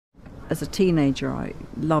as a teenager, I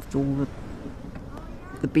loved all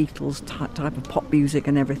the Beatles type of pop music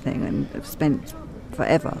and everything, and have spent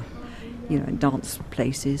forever, in dance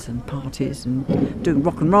places and parties and doing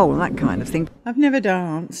rock and roll and that kind of thing. I've never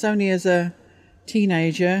danced, only as a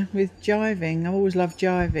teenager with jiving. I've always loved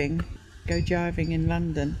jiving. Go jiving in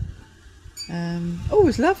London.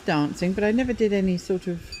 Always loved dancing, but I never did any sort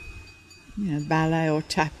of, ballet or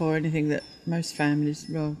tap or anything that most families,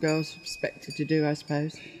 girls are expected to do, I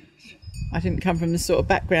suppose. I didn't come from the sort of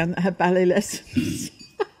background that had ballet lessons.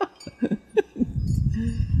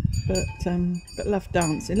 But loved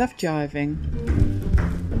dancing, loved jiving.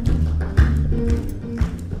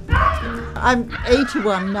 I'm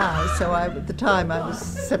 81 now, so at the time I was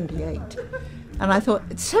 78. And I thought,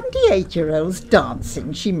 78-year-olds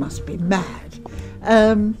dancing, she must be mad.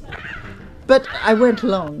 But I went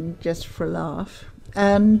along just for a laugh,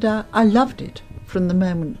 and I loved it from the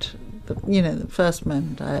moment, the first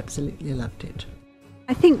moment, I absolutely loved it.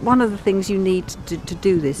 I think one of the things you need to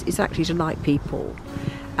do this is actually to like people.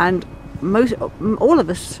 And all of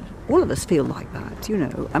us feel like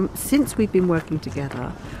that, Since we've been working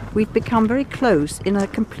together, we've become very close in a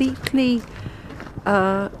completely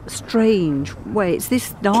strange way. It's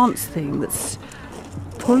this dance thing that's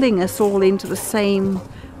pulling us all into the same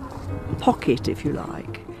pocket, if you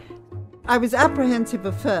like. I was apprehensive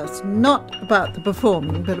at first, not about the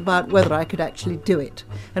performing, but about whether I could actually do it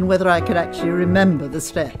and whether I could actually remember the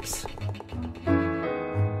steps.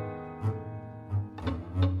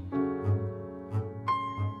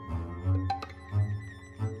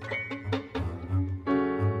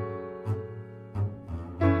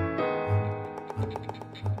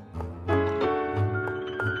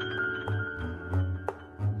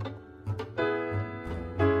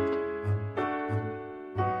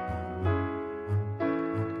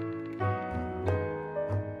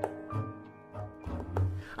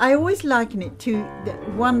 I always liken it to the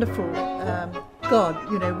wonderful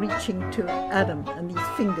God, reaching to Adam and these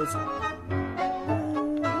fingers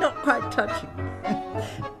not quite touching.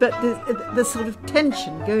 But the sort of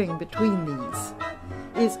tension going between these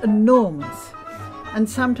is enormous. And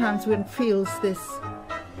sometimes one feels this,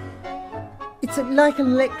 it's like an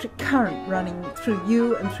electric current running through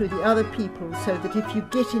you and through the other people, so that if you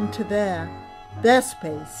get into their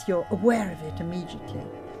space, you're aware of it immediately.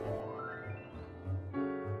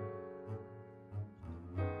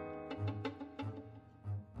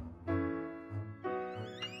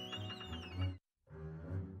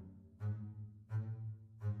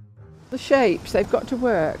 The shapes, they've got to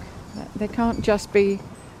work. They can't just be,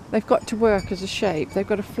 they've got to work as a shape. They've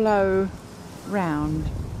got to flow round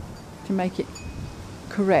to make it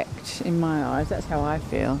correct in my eyes. That's how I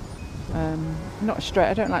feel. Not straight,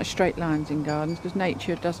 I don't like straight lines in gardens because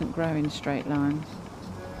nature doesn't grow in straight lines.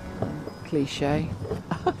 Cliche.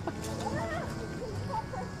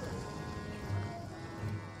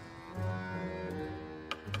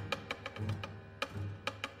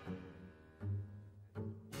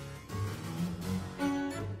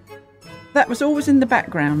 That was always in the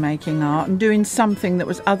background, making art and doing something that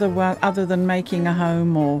was other than making a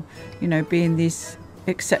home or, being these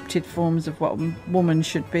accepted forms of what a woman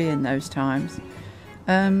should be in those times.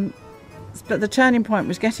 But the turning point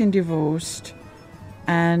was getting divorced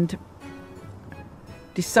and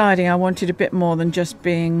deciding I wanted a bit more than just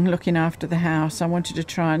looking after the house. I wanted to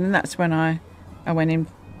try, and that's when I went in,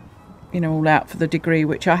 all out for the degree,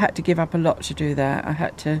 which I had to give up a lot to do that. I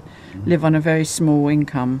had to live on a very small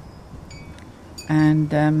income.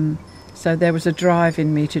 And so there was a drive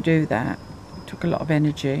in me to do that. It took a lot of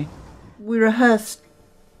energy. We rehearsed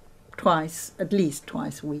at least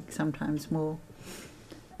twice a week, sometimes more.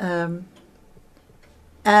 And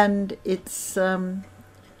it's,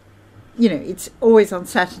 it's always on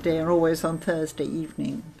Saturday or always on Thursday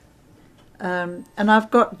evening. And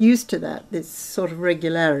I've got used to that, this sort of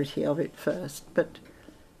regularity of it first. But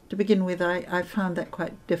to begin with, I found that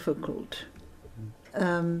quite difficult.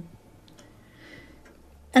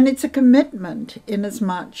 And it's a commitment in as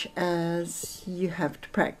much as you have to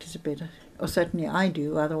practice a bit, or certainly I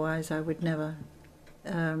do, otherwise I would never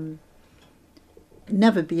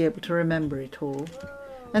be able to remember it all.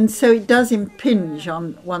 And so it does impinge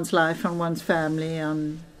on one's life, on one's family,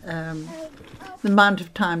 on the amount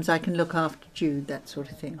of times I can look after Jude, that sort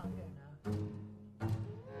of thing.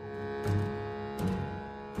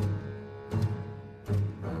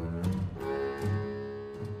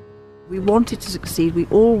 We wanted to succeed. We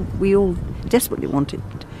all desperately wanted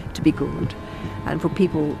to be good, and for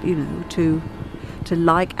people, to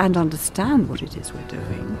like and understand what it is we're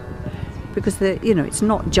doing, because it's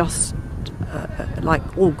not just like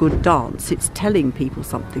all good dance. It's telling people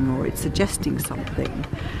something or it's suggesting something,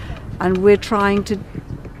 and we're trying to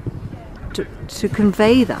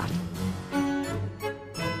convey that.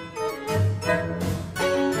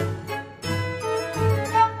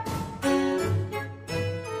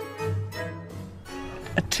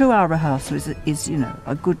 A 2-hour rehearsal is you know,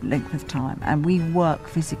 a good length of time, and we work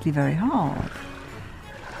physically very hard.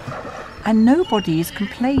 And nobody is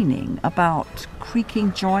complaining about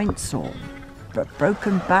creaking joints or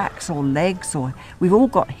broken backs or legs, or we've all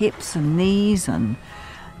got hips and knees and,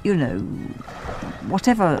 you know,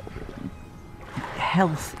 whatever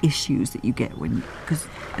health issues that you get because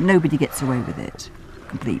nobody gets away with it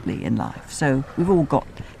completely in life. So we've all got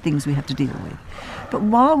things we have to deal with. But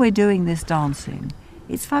while we're doing this dancing,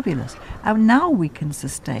 it's fabulous. And now we can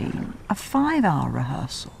sustain a 5-hour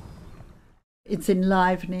rehearsal. It's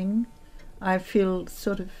enlivening. I feel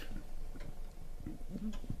sort of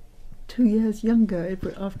 2 years younger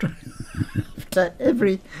after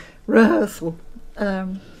every rehearsal.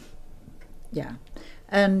 Yeah.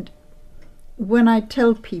 And when I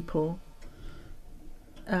tell people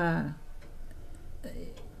that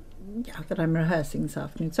I'm rehearsing this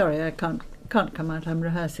afternoon, sorry, I can't come out, I'm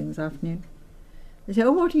rehearsing this afternoon. They say,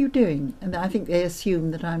 oh, what are you doing? And I think they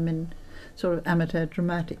assume that I'm in sort of amateur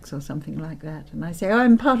dramatics or something like that. And I say, oh,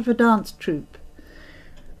 I'm part of a dance troupe.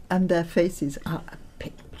 And their faces are a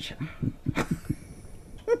picture.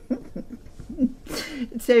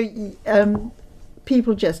 So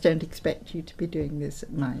people just don't expect you to be doing this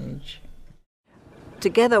at my age.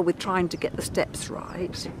 Together with trying to get the steps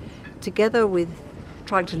right, together with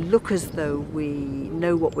trying to look as though we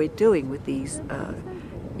know what we're doing with these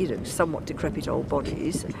you know, somewhat decrepit old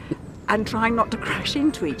bodies, and trying not to crash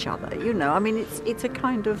into each other, you know. I mean, it's a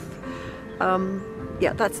kind of,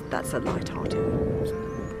 yeah, that's a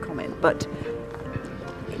light-hearted comment, but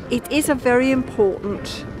it is a very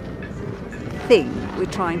important thing we're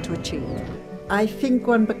trying to achieve. I think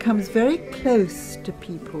one becomes very close to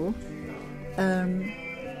people.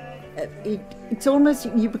 It's almost,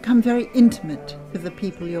 you become very intimate with the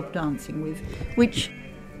people you're dancing with, which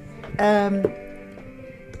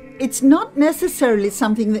it's not necessarily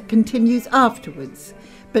something that continues afterwards,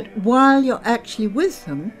 but while you're actually with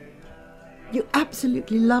them, you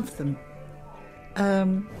absolutely love them.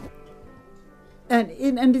 And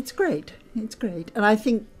it's great. It's great. And I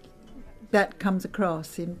think that comes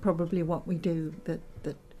across in probably what we do, that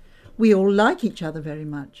we all like each other very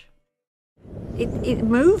much. It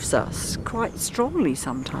moves us quite strongly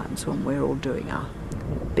sometimes when we're all doing our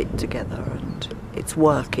bit together and it's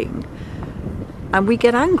working. And we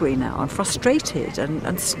get angry now and frustrated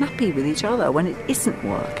and snappy with each other when it isn't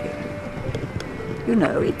working. You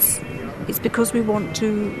know, it's because we want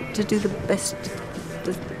to do the best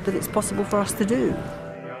that it's possible for us to do.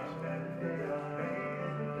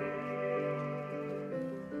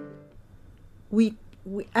 We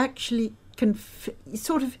actually can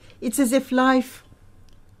sort of, it's as if life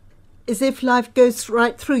goes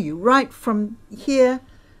right through you, right from here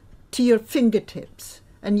to your fingertips.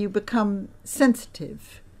 And you become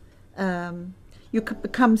sensitive. You could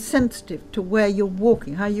become sensitive to where you're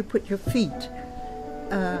walking, how you put your feet.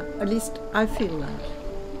 At least I feel that.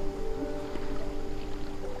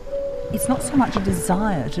 It's not so much a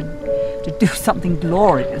desire to do something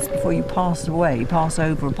glorious before you pass away, pass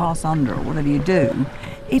over or pass under or whatever you do.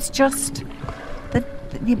 It's just that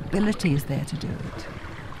the ability is there to do it.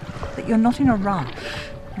 That you're not in a rush.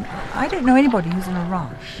 I don't know anybody who's in a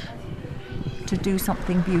rush to do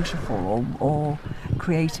something beautiful or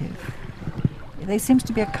creative. There seems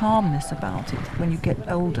to be a calmness about it when you get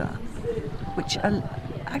older, which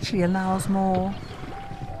actually allows more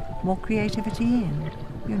creativity in.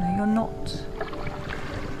 You know, you're not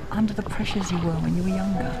under the pressures you were when you were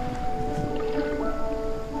younger.